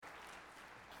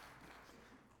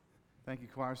Thank you,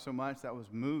 choir, so much. That was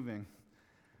moving.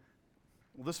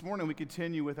 Well, this morning we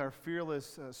continue with our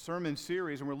Fearless sermon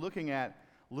series, and we're looking at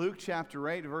Luke chapter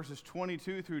 8, verses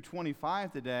 22 through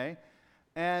 25 today.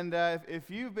 And if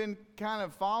you've been kind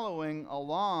of following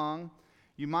along,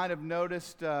 you might have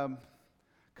noticed a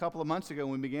couple of months ago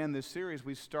when we began this series,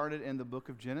 we started in the book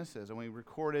of Genesis, and we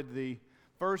recorded the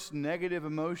first negative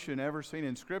emotion ever seen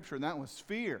in Scripture, and that was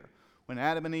fear. When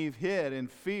Adam and Eve hid in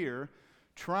fear,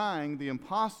 trying the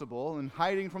impossible and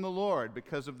hiding from the Lord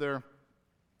because of their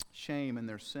shame and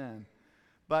their sin.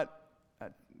 But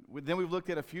then we've looked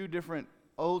at a few different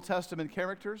Old Testament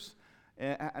characters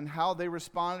and how they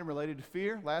responded related to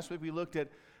fear. Last week we looked at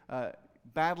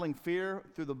battling fear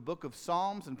through the book of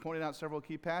Psalms and pointed out several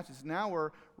key passages. Now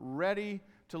we're ready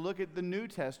to look at the New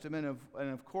Testament, and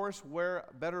of course, where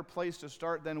better place to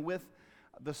start than with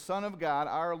the Son of God,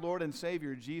 our Lord and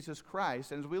Savior, Jesus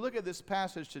Christ. And as we look at this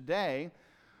passage today,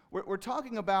 we're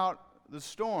talking about the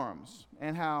storms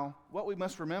and what we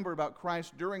must remember about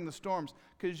Christ during the storms.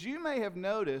 Because you may have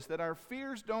noticed that our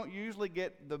fears don't usually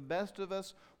get the best of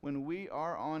us when we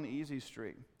are on easy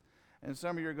street. And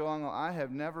some of you are going, well, I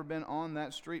have never been on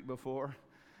that street before.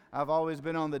 I've always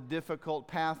been on the difficult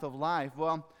path of life.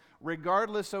 Well,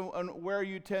 regardless of where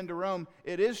you tend to roam,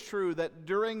 it is true that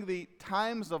during the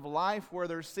times of life where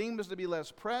there seems to be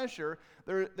less pressure,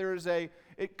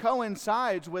 it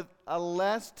coincides with a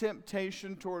less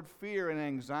temptation toward fear and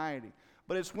anxiety.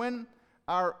 But it's when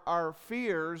our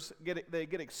fears get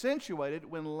accentuated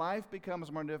when life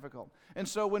becomes more difficult. And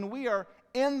so when we are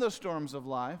in the storms of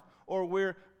life, or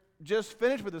we're just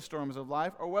finished with the storms of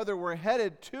life, or whether we're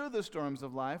headed to the storms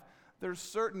of life, there's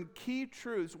certain key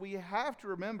truths we have to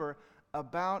remember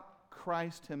about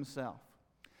Christ himself.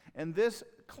 And this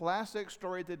classic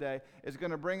story today is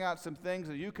going to bring out some things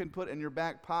that you can put in your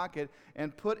back pocket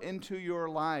and put into your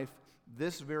life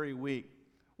this very week.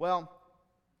 Well,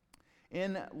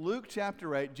 in Luke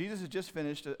chapter 8, Jesus has just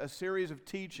finished a series of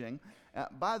teaching.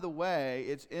 By the way,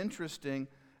 it's interesting.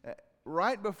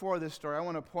 Right before this story, I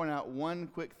want to point out one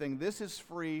quick thing. This is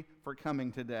free for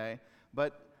coming today,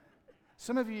 but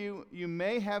some of you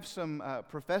may have some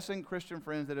professing Christian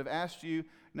friends that have asked you,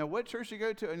 now what church you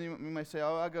go to? And you may say,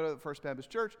 I go to the First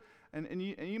Baptist Church. And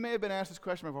you may have been asked this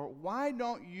question before, why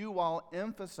don't you all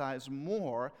emphasize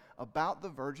more about the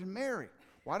Virgin Mary?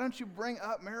 Why don't you bring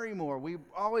up Mary more? We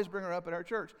always bring her up at our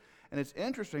church. And it's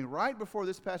interesting, right before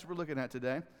this passage we're looking at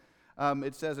today,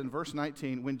 it says in verse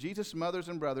 19, when Jesus' mothers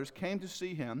and brothers came to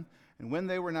see him, and when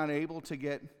they were not able to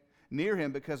get near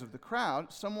him because of the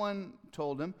crowd, someone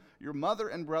told him, your mother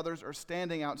and brothers are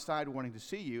standing outside wanting to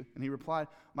see you. And he replied,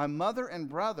 my mother and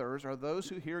brothers are those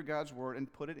who hear God's word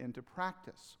and put it into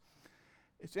practice.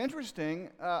 It's interesting,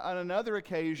 on another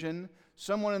occasion,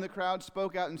 someone in the crowd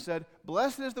spoke out and said,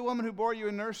 blessed is the woman who bore you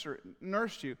and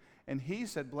nursed you. And he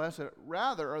said, blessed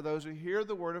rather are those who hear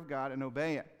the word of God and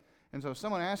obey it. And so if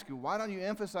someone asks you, why don't you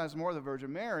emphasize more the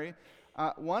Virgin Mary?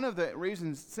 One of the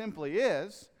reasons simply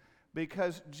is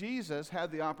because Jesus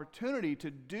had the opportunity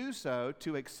to do so,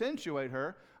 to accentuate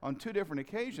her on two different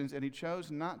occasions, and he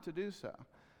chose not to do so.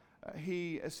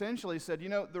 He essentially said,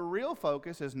 the real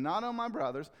focus is not on my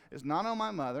brothers, it's not on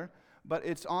my mother, but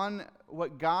it's on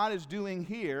what God is doing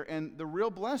here, and the real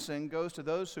blessing goes to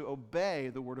those who obey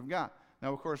the Word of God.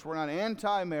 Now, of course, we're not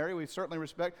anti-Mary. We certainly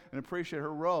respect and appreciate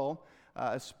her role,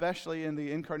 especially in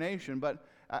the incarnation, but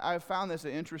I found this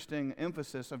an interesting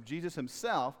emphasis of Jesus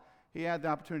himself. He had the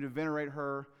opportunity to venerate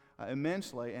her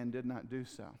immensely and did not do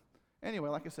so. Anyway,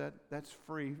 like I said, that's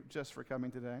free just for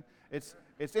coming today. It's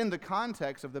in the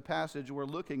context of the passage we're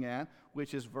looking at,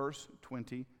 which is verse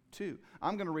 22.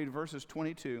 I'm going to read verses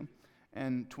 22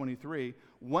 and 23.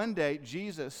 One day,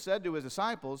 Jesus said to his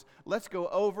disciples, let's go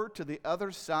over to the other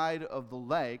side of the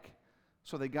lake.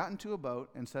 So they got into a boat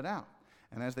and set out.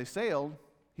 And as they sailed,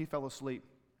 he fell asleep.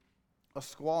 A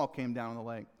squall came down on the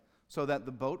lake, so that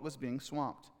the boat was being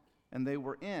swamped, and they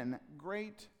were in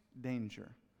great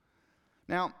danger.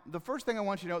 Now, the first thing I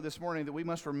want you to know this morning that we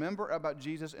must remember about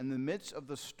Jesus in the midst of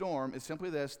the storm is simply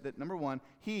this, that number one,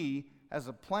 he has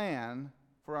a plan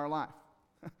for our life.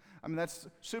 I mean, that's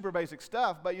super basic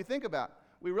stuff, but you think about it.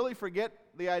 We really forget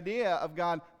the idea of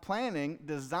God planning,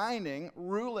 designing,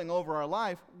 ruling over our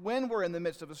life when we're in the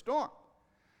midst of a storm.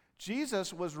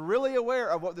 Jesus was really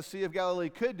aware of what the Sea of Galilee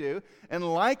could do and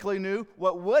likely knew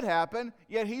what would happen,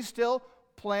 yet he still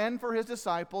planned for his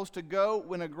disciples to go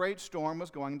when a great storm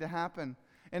was going to happen.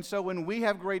 And so when we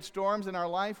have great storms in our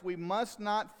life, we must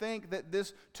not think that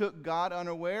this took God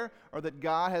unaware or that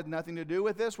God had nothing to do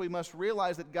with this. We must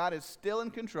realize that God is still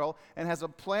in control and has a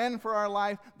plan for our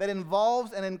life that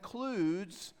involves and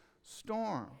includes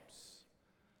storms.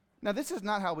 Now, this is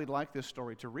not how we'd like this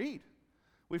story to read.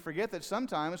 We forget that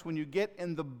sometimes when you get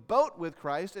in the boat with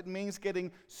Christ, it means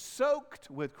getting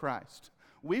soaked with Christ.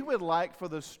 We would like for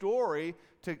the story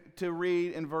to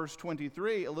read in verse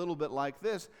 23 a little bit like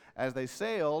this. As they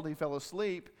sailed, he fell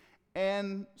asleep,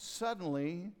 and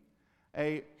suddenly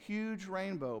a huge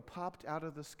rainbow popped out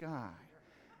of the sky,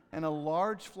 and a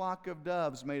large flock of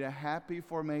doves made a happy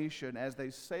formation as they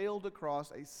sailed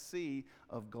across a sea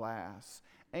of glass.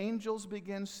 Angels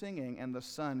began singing, and the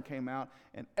sun came out,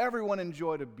 and everyone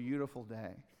enjoyed a beautiful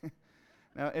day.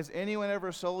 Now, has anyone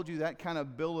ever sold you that kind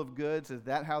of bill of goods? Is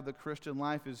that how the Christian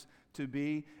life is to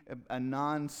be? A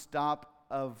nonstop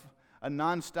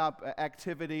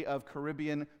activity of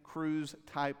Caribbean cruise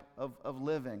type of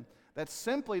living. That's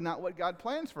simply not what God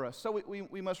plans for us. So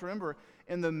we must remember,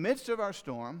 in the midst of our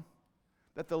storm,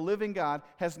 that the living God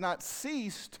has not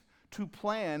ceased to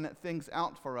plan things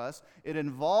out for us. It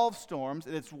involves storms.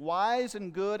 It's wise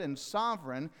and good and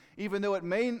sovereign, even though it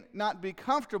may not be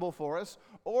comfortable for us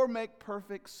or make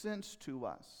perfect sense to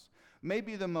us.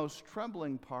 Maybe the most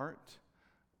troubling part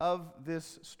of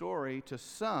this story to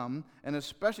some, and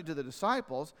especially to the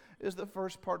disciples, is the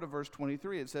first part of verse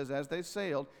 23. It says, as they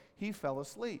sailed, he fell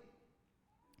asleep.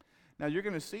 Now, you're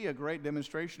going to see a great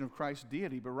demonstration of Christ's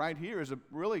deity, but right here is a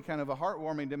really kind of a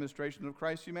heartwarming demonstration of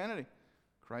Christ's humanity.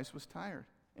 Christ was tired.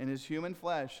 In his human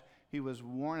flesh, he was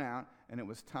worn out, and it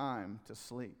was time to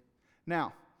sleep.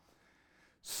 Now,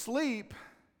 sleep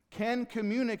can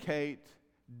communicate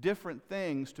different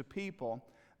things to people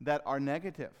that are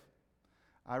negative.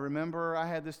 I remember I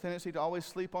had this tendency to always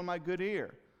sleep on my good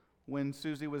ear when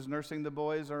Susie was nursing the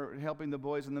boys or helping the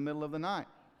boys in the middle of the night.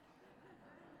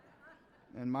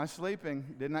 And my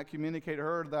sleeping did not communicate to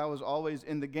her that I was always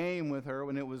in the game with her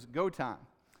when it was go time.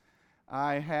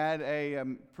 I had a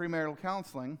premarital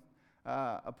counseling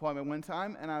appointment one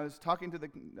time, and I was talking to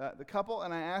the couple,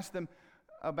 and I asked them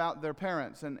about their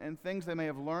parents and things they may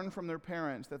have learned from their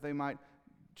parents that they might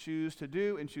choose to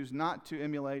do and choose not to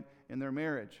emulate in their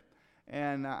marriage.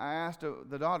 And I asked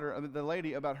the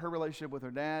lady, about her relationship with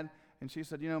her dad, and she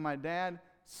said, my dad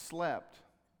slept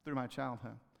through my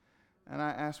childhood. And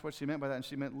I asked what she meant by that, and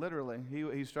she meant literally.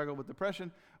 He struggled with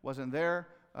depression, wasn't there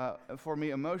for me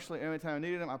emotionally. Every time I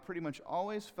needed him, I pretty much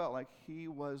always felt like he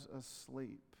was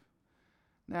asleep.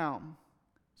 Now,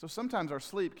 so sometimes our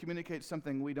sleep communicates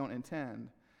something we don't intend.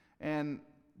 And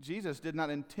Jesus did not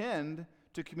intend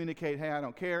to communicate, hey, I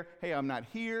don't care, hey, I'm not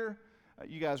here,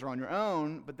 you guys are on your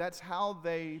own, but that's how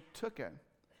they took it.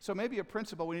 So maybe a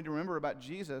principle we need to remember about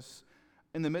Jesus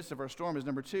in the midst of our storm is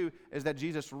number 2, is that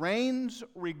Jesus reigns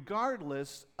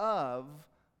regardless of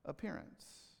appearance.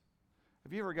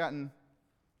 Have you ever gotten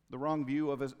the wrong view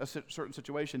of a certain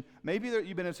situation? Maybe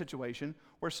you've been in a situation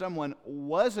where someone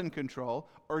was in control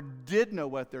or did know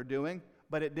what they're doing,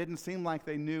 but it didn't seem like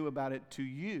they knew about it to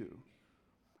you.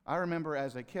 I remember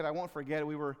as a kid, I won't forget,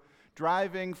 we were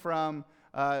driving from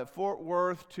Fort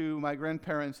Worth to my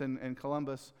grandparents in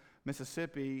Columbus,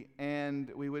 Mississippi,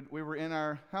 and we were in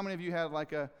our, how many of you had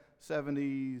like a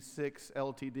 76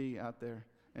 LTD out there?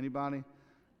 Anybody?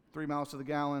 3 miles to the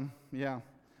gallon? Yeah.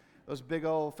 Those big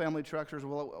old family trucks,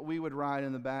 well, we would ride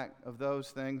in the back of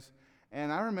those things.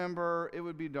 And I remember it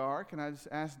would be dark, and I just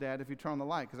asked Dad if he'd turn on the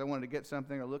light because I wanted to get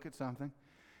something or look at something.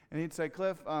 And he'd say,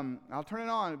 Cliff, I'll turn it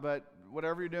on, but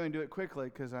whatever you're doing, do it quickly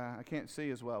because I can't see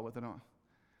as well with it on.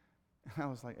 And I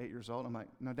was like 8 years old. I'm like,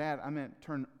 no, Dad, I meant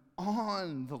turn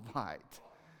on the light,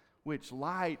 which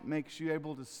light makes you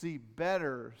able to see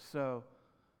better. So,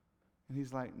 and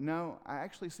he's like, no, I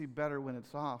actually see better when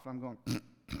it's off. I'm going,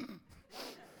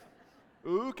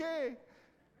 okay.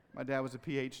 My dad was a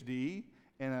PhD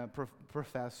and a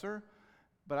professor,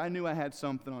 but I knew I had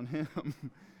something on him.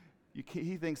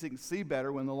 He thinks he can see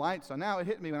better when the light's on. Now, it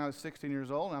hit me when I was 16 years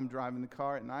old, and I'm driving the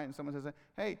car at night, and someone says,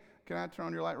 hey, can I turn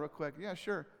on your light real quick? Yeah,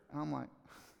 sure. And I'm like,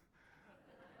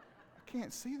 I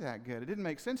can't see that good. It didn't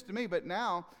make sense to me, but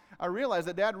now I realize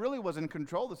that Dad really was in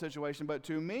control of the situation, but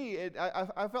to me,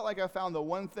 I felt like I found the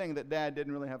one thing that Dad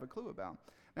didn't really have a clue about.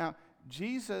 Now,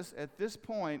 Jesus at this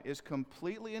point is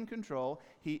completely in control.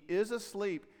 He is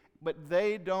asleep, but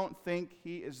they don't think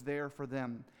he is there for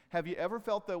them. Have you ever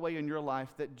felt that way in your life,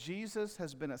 that Jesus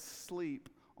has been asleep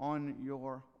on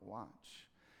your watch?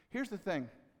 Here's the thing.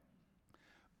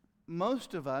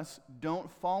 Most of us don't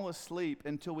fall asleep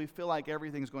until we feel like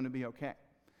everything's going to be okay.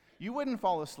 You wouldn't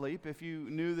fall asleep if you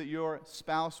knew that your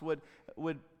spouse would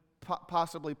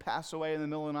possibly pass away in the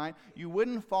middle of the night. You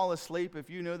wouldn't fall asleep if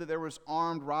you knew that there was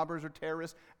armed robbers or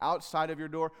terrorists outside of your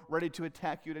door ready to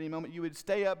attack you at any moment. You would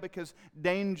stay up because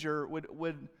danger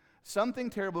would something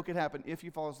terrible could happen if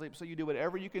you fall asleep. So you do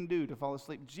whatever you can do to fall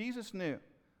asleep. Jesus knew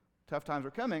tough times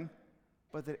were coming,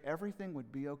 but that everything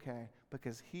would be okay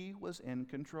because he was in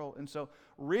control. And so,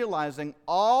 realizing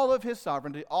all of his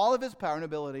sovereignty, all of his power and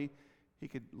ability, he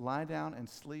could lie down and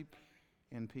sleep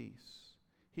in peace.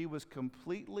 He was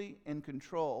completely in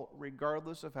control,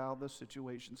 regardless of how the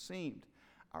situation seemed.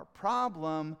 Our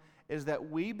problem is that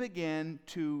we begin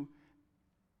to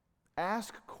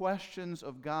ask questions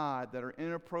of God that are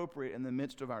inappropriate in the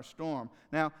midst of our storm.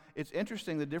 Now, it's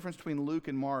interesting the difference between Luke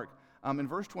and Mark. In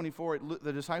verse 24,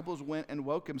 the disciples went and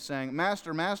woke him, saying,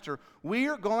 Master, Master, we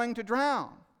are going to drown.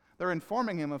 They're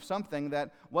informing him of something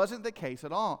that wasn't the case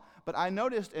at all. But I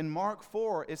noticed in Mark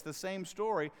 4, it's the same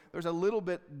story. There's a little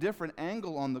bit different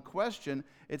angle on the question.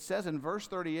 It says in verse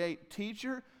 38,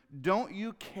 Teacher, don't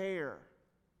you care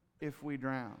if we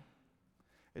drown?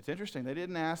 It's interesting. They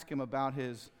didn't ask him about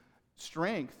his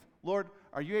strength. Lord,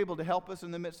 are you able to help us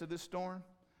in the midst of this storm?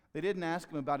 They didn't ask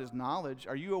him about his knowledge.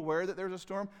 Are you aware that there's a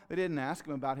storm? They didn't ask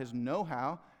him about his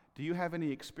know-how. Do you have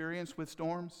any experience with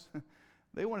storms?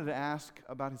 They wanted to ask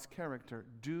about his character.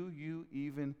 Do you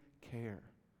even care?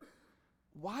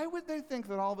 Why would they think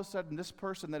that all of a sudden this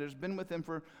person that has been with him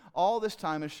for all this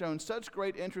time has shown such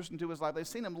great interest into his life? They've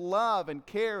seen him love and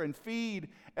care and feed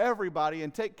everybody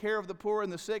and take care of the poor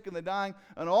and the sick and the dying.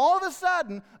 And all of a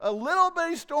sudden, a little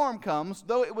bitty storm comes,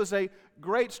 though it was a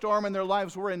great storm and their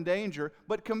lives were in danger.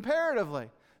 But comparatively,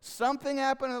 something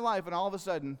happened in their life, and all of a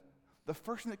sudden, the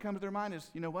first thing that comes to their mind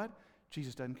is, you know what?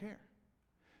 Jesus doesn't care.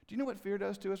 Do you know what fear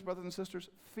does to us, brothers and sisters?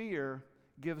 Fear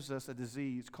gives us a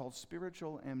disease called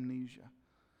spiritual amnesia.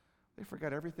 They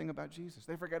forgot everything about Jesus.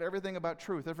 They forgot everything about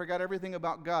truth. They forgot everything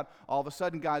about God. All of a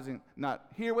sudden, God's not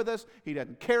here with us. He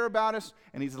doesn't care about us.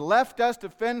 And He's left us to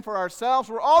fend for ourselves.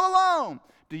 We're all alone.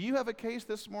 Do you have a case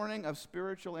this morning of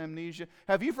spiritual amnesia?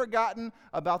 Have you forgotten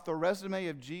about the resume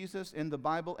of Jesus in the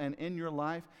Bible and in your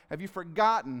life? Have you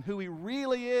forgotten who He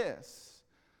really is?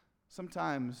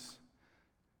 Sometimes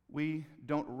we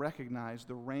don't recognize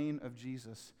the reign of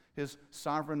Jesus, His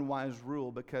sovereign, wise rule,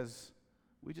 because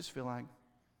we just feel like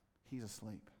He's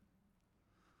asleep.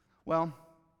 Well,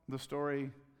 the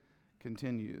story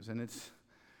continues, and it's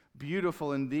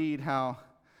beautiful indeed how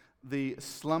the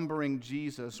slumbering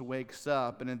Jesus wakes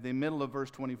up. And in the middle of verse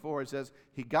 24, it says,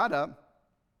 He got up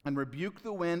and rebuked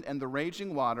the wind and the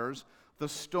raging waters. The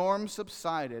storm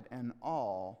subsided, and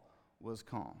all was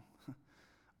calm.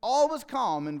 All was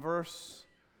calm in verse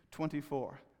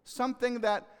 24. Something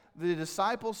that the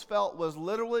disciples felt was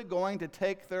literally going to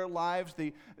take their lives.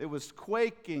 It was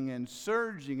quaking and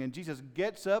surging, and Jesus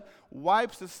gets up,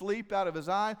 wipes the sleep out of His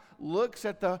eye, looks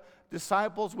at the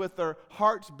disciples with their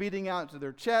hearts beating out to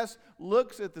their chest,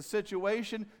 looks at the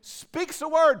situation, speaks a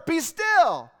word, be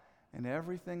still, and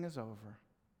everything is over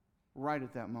right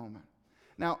at that moment.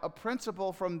 Now, a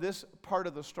principle from this part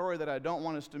of the story that I don't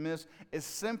want us to miss is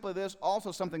simply this,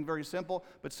 also something very simple,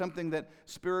 but something that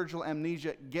spiritual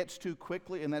amnesia gets to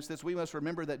quickly, and that's this. We must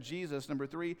remember that Jesus, number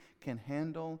 3, can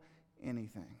handle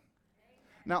anything.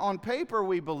 Now, on paper,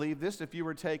 we believe this if you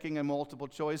were taking a multiple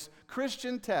choice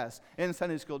Christian test in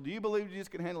Sunday school. Do you believe Jesus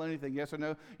can handle anything, yes or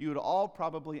no? You would all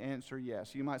probably answer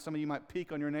yes. Some of you might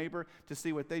peek on your neighbor to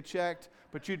see what they checked,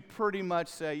 but you'd pretty much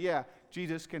say, yeah,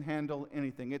 Jesus can handle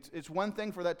anything. It's one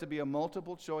thing for that to be a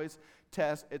multiple choice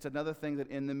test. It's another thing that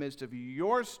in the midst of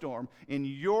your storm, in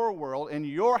your world, in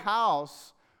your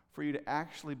house, for you to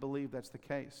actually believe that's the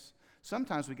case.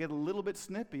 Sometimes we get a little bit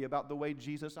snippy about the way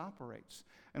Jesus operates.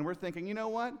 And we're thinking, you know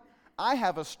what? I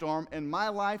have a storm in my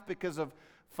life because of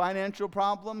financial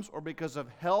problems, or because of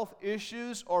health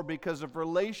issues, or because of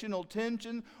relational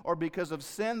tension, or because of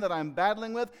sin that I'm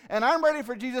battling with. And I'm ready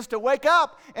for Jesus to wake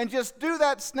up and just do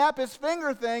that snap His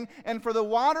finger thing and for the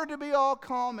water to be all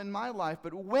calm in my life.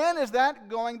 But when is that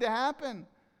going to happen?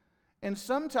 And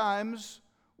sometimes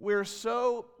we're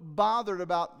so bothered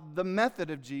about the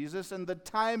method of Jesus and the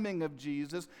timing of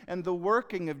Jesus and the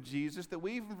working of Jesus that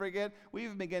we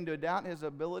even begin to doubt His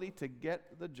ability to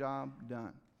get the job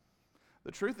done.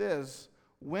 The truth is,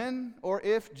 when or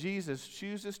if Jesus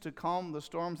chooses to calm the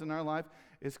storms in our life,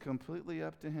 it's completely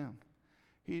up to Him.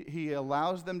 He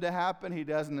allows them to happen. He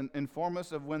doesn't inform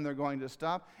us of when they're going to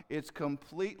stop. It's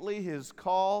completely His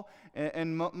call.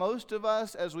 And most of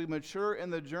us, as we mature in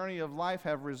the journey of life,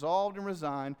 have resolved and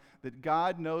resigned that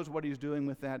God knows what He's doing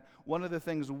with that. One of the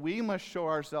things we must show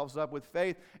ourselves up with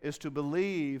faith is to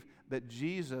believe that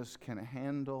Jesus can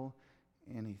handle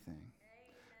anything.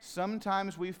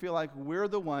 Sometimes we feel like we're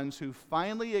the ones who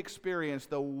finally experience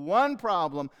the one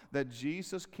problem that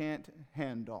Jesus can't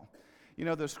handle. You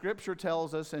know, the Scripture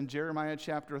tells us in Jeremiah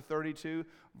chapter 32,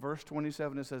 verse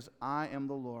 27, it says, I am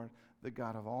the Lord, the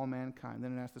God of all mankind.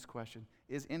 Then it asks this question,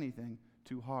 is anything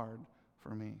too hard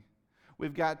for me?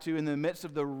 We've got to, in the midst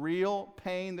of the real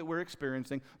pain that we're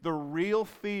experiencing, the real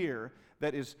fear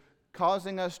that is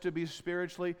causing us to be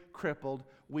spiritually crippled,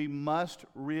 we must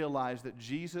realize that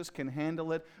Jesus can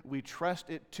handle it. We trust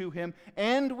it to Him,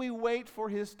 and we wait for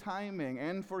His timing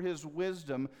and for His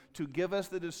wisdom to give us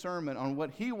the discernment on what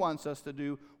He wants us to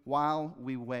do while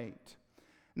we wait.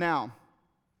 Now,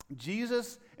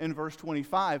 Jesus in verse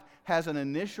 25 has an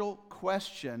initial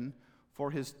question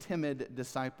for His timid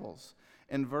disciples.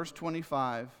 In verse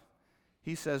 25,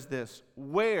 He says this,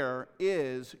 "Where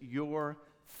is your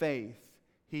faith?"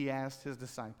 He asked His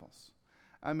disciples.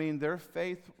 I mean, their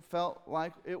faith felt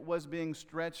like it was being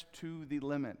stretched to the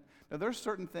limit. Now, there's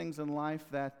certain things in life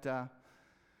that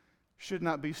should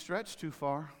not be stretched too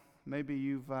far. Maybe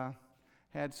you've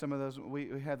had some of those.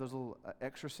 We had those little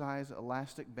exercise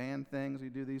elastic band things we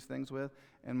do these things with,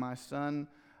 and my son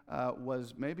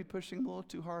was maybe pushing a little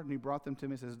too hard, and he brought them to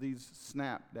me and says, "These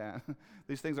snap, Dad.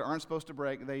 These things that aren't supposed to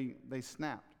break, they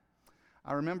snapped."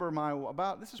 I remember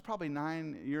this is probably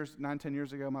 10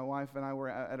 years ago, my wife and I were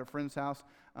at a friend's house,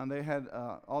 and they had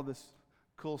all this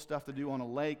cool stuff to do on a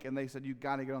lake, and they said, "You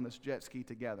got to get on this jet ski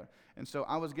together." And so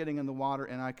I was getting in the water,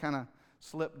 and I kind of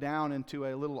slipped down into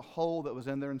a little hole that was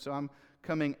in there, and so I'm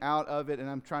coming out of it, and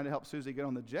I'm trying to help Susie get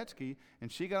on the jet ski,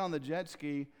 and she got on the jet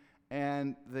ski,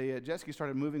 and the jet ski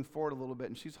started moving forward a little bit,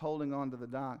 and she's holding on to the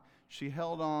dock. She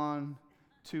held on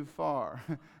too far,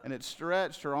 and it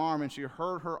stretched her arm, and she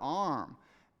hurt her arm,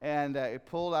 and it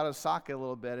pulled out of socket a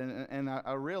little bit, and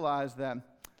I realized that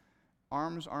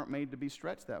arms aren't made to be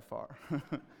stretched that far.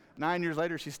 9 years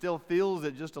later, she still feels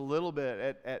it just a little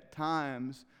bit at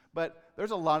times, but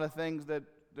there's a lot of things that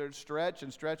they're stretch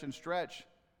and stretch and stretch,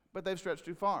 but they've stretched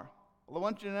too far. Well, I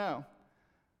want you to know,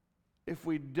 if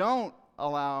we don't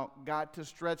allow God to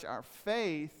stretch our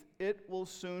faith, it will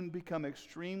soon become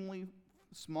extremely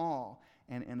small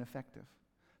and ineffective.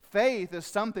 Faith is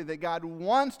something that God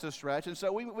wants to stretch, and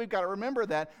so we've got to remember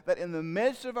that in the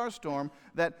midst of our storm,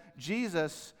 that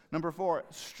Jesus, number 4,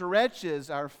 stretches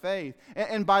our faith.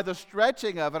 And by the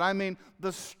stretching of it, I mean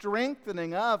the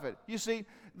strengthening of it. You see,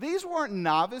 these weren't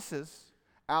novices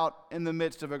out in the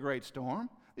midst of a great storm.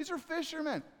 These are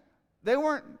fishermen. They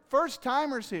weren't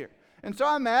first-timers here. And so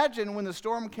I imagine when the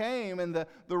storm came and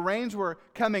the rains were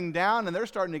coming down and they're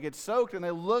starting to get soaked, and they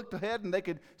looked ahead and they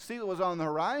could see what was on the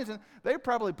horizon, they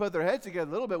probably put their heads together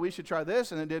a little bit. We should try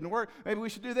this, and it didn't work. Maybe we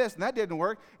should do this, and that didn't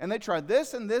work. And they tried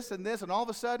this and this and this, and all of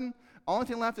a sudden, only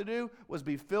thing left to do was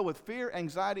be filled with fear,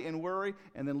 anxiety, and worry,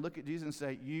 and then look at Jesus and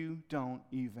say, "You don't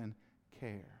even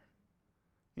care."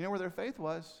 You know where their faith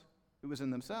was? It was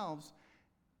in themselves.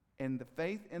 And the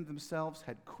faith in themselves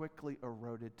had quickly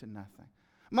eroded to nothing.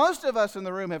 Most of us in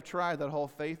the room have tried that whole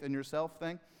faith in yourself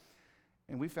thing,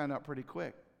 and we found out pretty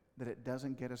quick that it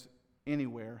doesn't get us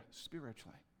anywhere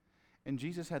spiritually. And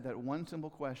Jesus had that one simple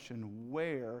question: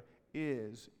 where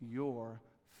is your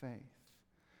faith?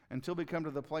 Until we come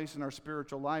to the place in our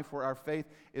spiritual life where our faith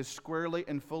is squarely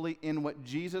and fully in what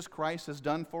Jesus Christ has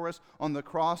done for us on the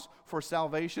cross for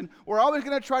salvation, we're always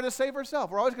going to try to save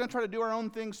ourselves. We're always going to try to do our own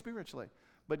thing spiritually.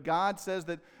 But God says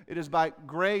that it is by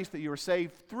grace that you are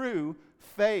saved through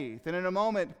faith. And in a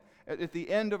moment, at the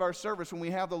end of our service, when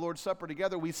we have the Lord's Supper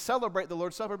together, we celebrate the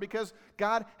Lord's Supper because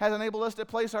God has enabled us to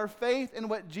place our faith in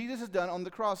what Jesus has done on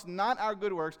the cross, not our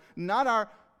good works, not our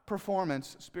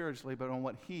performance spiritually, but on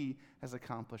what He has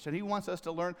accomplished. And He wants us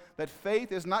to learn that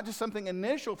faith is not just something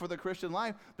initial for the Christian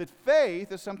life, but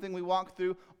faith is something we walk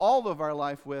through all of our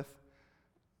life with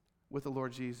the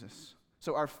Lord Jesus.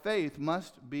 So our faith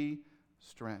must be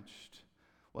stretched.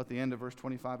 Well, at the end of verse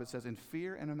 25, it says, in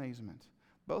fear and amazement.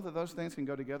 Both of those things can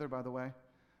go together, by the way.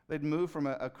 They'd move from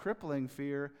a crippling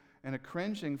fear and a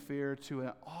cringing fear to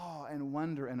an awe and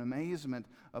wonder and amazement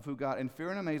of who God. In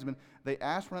fear and amazement, they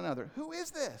asked one another, "Who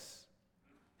is this?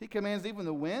 He commands even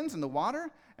the winds and the water,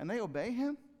 and they obey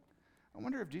Him." I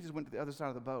wonder if Jesus went to the other side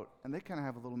of the boat, and they kind of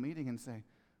have a little meeting and say,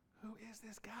 "Who is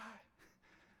this guy?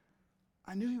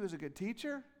 I knew he was a good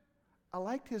teacher. I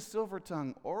liked his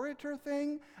silver-tongued orator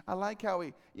thing. I like how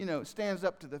he, stands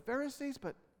up to the Pharisees.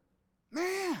 But,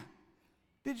 man,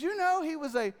 did you know he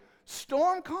was a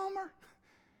storm calmer?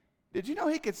 Did you know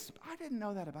he could... I didn't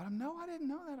know that about him. No, I didn't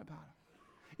know that about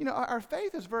him." Our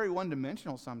faith is very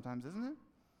one-dimensional sometimes, isn't it?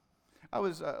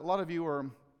 A lot of you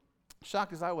were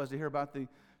shocked as I was to hear about the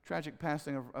tragic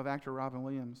passing of actor Robin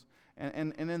Williams.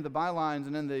 And in the bylines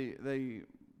and in the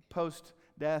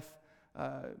post-death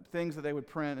things that they would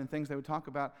print and things they would talk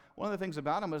about, one of the things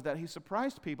about him was that he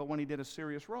surprised people when he did a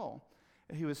serious role.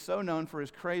 He was so known for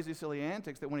his crazy, silly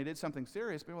antics that when he did something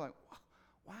serious, people were like,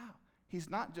 wow, he's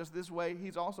not just this way,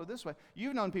 he's also this way.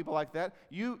 You've known people like that.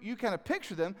 You kind of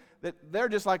picture them, that they're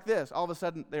just like this. All of a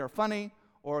sudden, they are funny,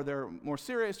 or they're more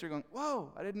serious, they're going,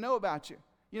 whoa, I didn't know about you.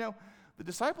 You know, the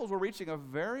disciples were reaching a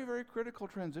very, very critical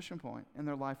transition point in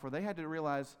their life where they had to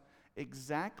realize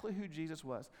exactly who Jesus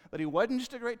was. That he wasn't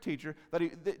just a great teacher,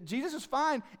 that Jesus is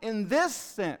fine in this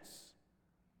sense.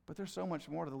 But there's so much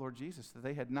more to the Lord Jesus that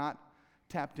they had not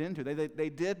tapped into. They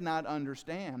did not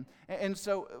understand. And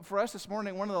so for us this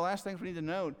morning, one of the last things we need to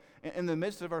note in the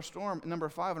midst of our storm, number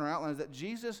 5 in our outline, is that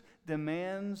Jesus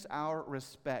demands our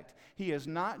respect. He is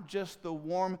not just the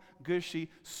warm, gushy,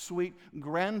 sweet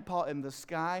grandpa in the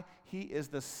sky. He is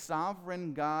the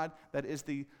sovereign God that is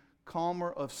the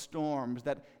calmer of storms,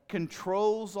 that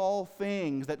controls all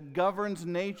things, that governs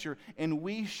nature, and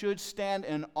we should stand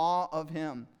in awe of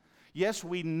him. Yes,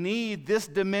 we need this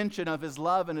dimension of his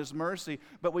love and his mercy,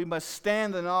 but we must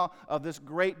stand in awe of this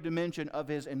great dimension of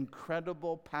his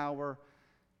incredible power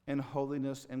and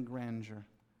holiness and grandeur.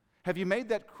 Have you made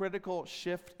that critical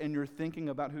shift in your thinking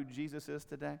about who Jesus is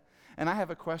today? And I have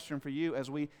a question for you as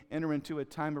we enter into a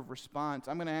time of response.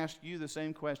 I'm going to ask you the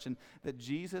same question that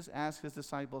Jesus asked his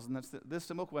disciples, and that's this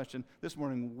simple question this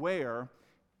morning: where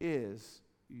is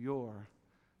your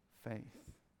faith?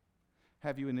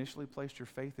 Have you initially placed your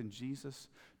faith in Jesus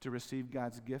to receive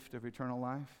God's gift of eternal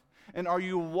life? And are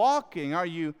you walking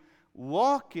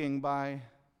by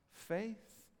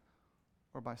faith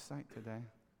or by sight today?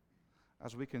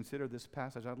 As we consider this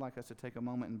passage, I'd like us to take a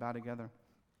moment and bow together.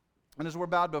 And as we're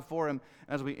bowed before him,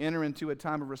 as we enter into a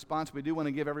time of response, we do want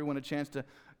to give everyone a chance to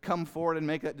come forward and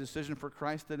make that decision for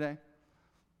Christ today. At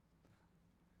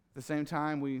the same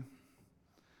time, we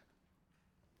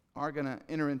are going to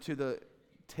enter into the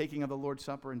taking of the Lord's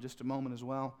Supper in just a moment as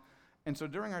well. And so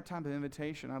during our time of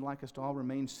invitation, I'd like us to all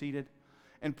remain seated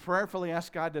and prayerfully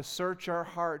ask God to search our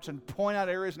hearts and point out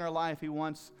areas in our life he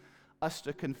wants us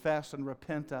to confess and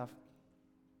repent of.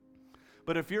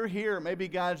 But if you're here, maybe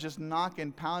God's just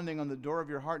knocking, pounding on the door of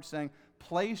your heart saying,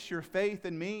 place your faith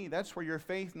in me. That's where your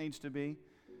faith needs to be.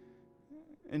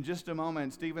 In just a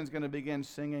moment, Stephen's going to begin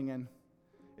singing, and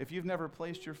if you've never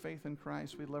placed your faith in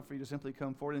Christ, we'd love for you to simply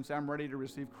come forward and say, I'm ready to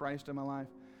receive Christ in my life.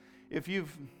 If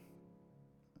you've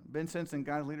been sensing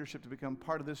God's leadership to become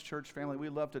part of this church family, we'd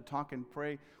love to talk and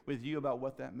pray with you about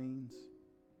what that means.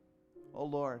 Oh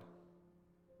Lord,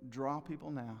 draw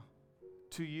people now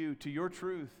to you, to your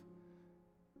truth.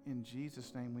 In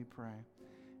Jesus' name we pray.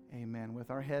 Amen.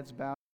 With our heads bowed.